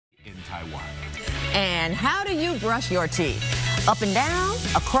Taiwan. And how do you brush your teeth? Up and down?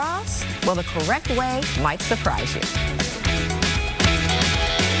 Across? Well, the correct way might surprise you.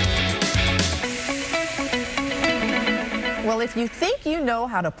 Well, if you think you know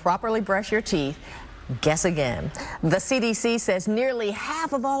how to properly brush your teeth, guess again. The CDC says nearly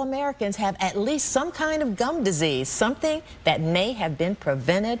half of all Americans have at least some kind of gum disease, something that may have been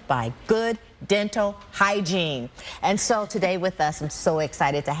prevented by good dental hygiene. And so today with us, I'm so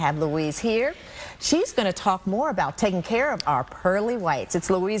excited to have Louise here. She's going to talk more about taking care of our pearly whites. It's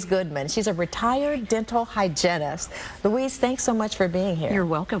Louise Goodman. She's a retired dental hygienist. Louise, thanks so much for being here. You're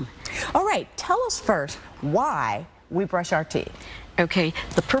welcome. All right, tell us first why we brush our teeth. Okay,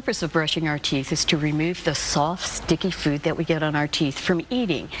 the purpose of brushing our teeth is to remove the soft, sticky food that we get on our teeth from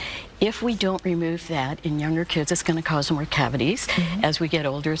eating. If we don't remove that in younger kids, it's going to cause more cavities. As we get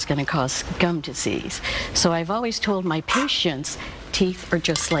older, it's going to cause gum disease. So I've always told my patients, teeth are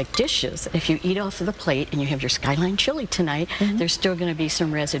just like dishes. If you eat off of the plate and you have your Skyline chili tonight, there's still going to be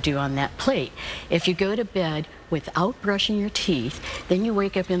some residue on that plate. If you go to bed without brushing your teeth, then you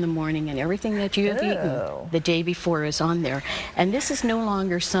wake up in the morning and everything that you have eaten the day before is on there. And this is no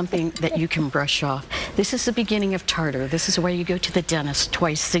longer something that you can brush off. This is the beginning of tartar. This is why you go to the dentist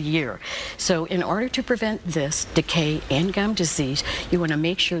twice a year. So in order to prevent this decay and gum disease, you want to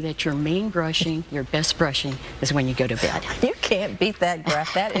make sure that your main brushing, your best brushing, is when you go to bed. You can't beat that,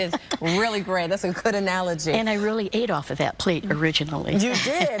 Graf. That is really great. That's a good analogy. And I really ate off of that plate originally. You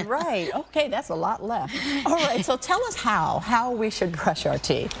did, right. Okay, that's a lot left. All right, so tell us how we should brush our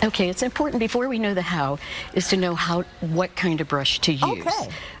teeth. Okay, it's important before we know the how is to know what kind of brush to use.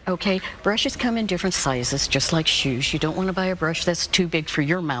 Okay, brushes come in different sizes, just like shoes. You don't want to buy a brush that's too big for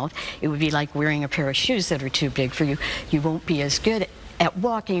your mouth. It would be like wearing a pair of shoes that are too big for you. You won't be as good at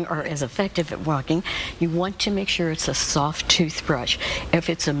walking or as effective at walking. You want to make sure it's a soft toothbrush. If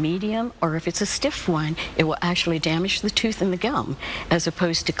it's a medium or if it's a stiff one, it will actually damage the tooth and the gum as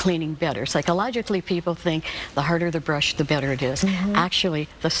opposed to cleaning better. Psychologically, people think the harder the brush, the better it is. Actually,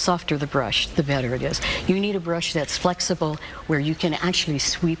 the softer the brush, the better it is. You need a brush that's flexible where you can actually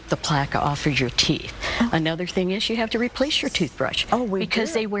sweep the plaque off of your teeth. Another thing is you have to replace your toothbrush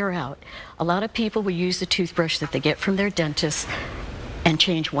because they wear out. A lot of people will use the toothbrush that they get from their dentist and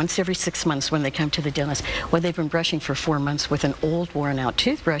change once every 6 months when they come to the dentist. Well, they've been brushing for 4 months with an old, worn-out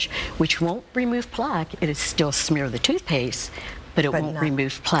toothbrush, which won't remove plaque. It'll still smear the toothpaste, but it won't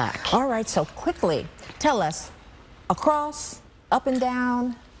remove plaque. All right, so quickly, tell us, across, up and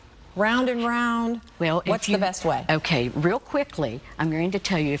down, round and round, well, what's the best way? Okay, real quickly, I'm going to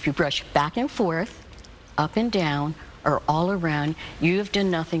tell you, if you brush back and forth, up and down, or all around, you have done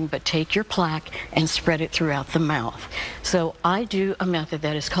nothing but take your plaque and spread it throughout the mouth. So I do a method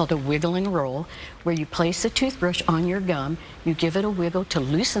that is called a wiggle and roll, where you place the toothbrush on your gum, you give it a wiggle to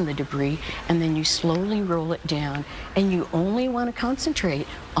loosen the debris, and then you slowly roll it down. And you only want to concentrate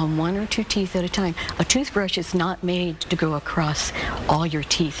on 1 or 2 teeth at a time. A toothbrush is not made to go across all your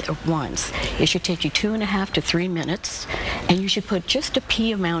teeth at once. It should take you 2.5 to 3 minutes, and you should put just a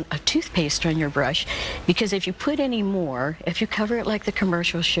pea amount of toothpaste on your brush, because if you put any more, if you cover it like the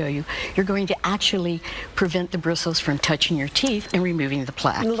commercials show you, you're going to actually prevent the bristles from touching your teeth and removing the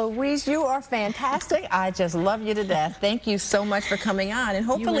plaque. Louise, you are fantastic. I just love you to death. Thank you so much for coming on, and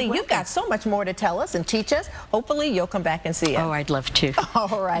hopefully you've got so much more to tell us and teach us. Hopefully you'll come back and see us. Oh, I'd love to.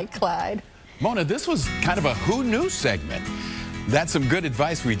 All right, Clyde. Mona, this was kind of a Who Knew segment. That's some good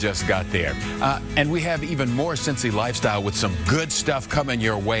advice we just got there. And we have even more Cincy Lifestyle with some good stuff coming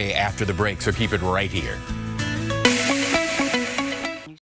your way after the break, so keep it right here.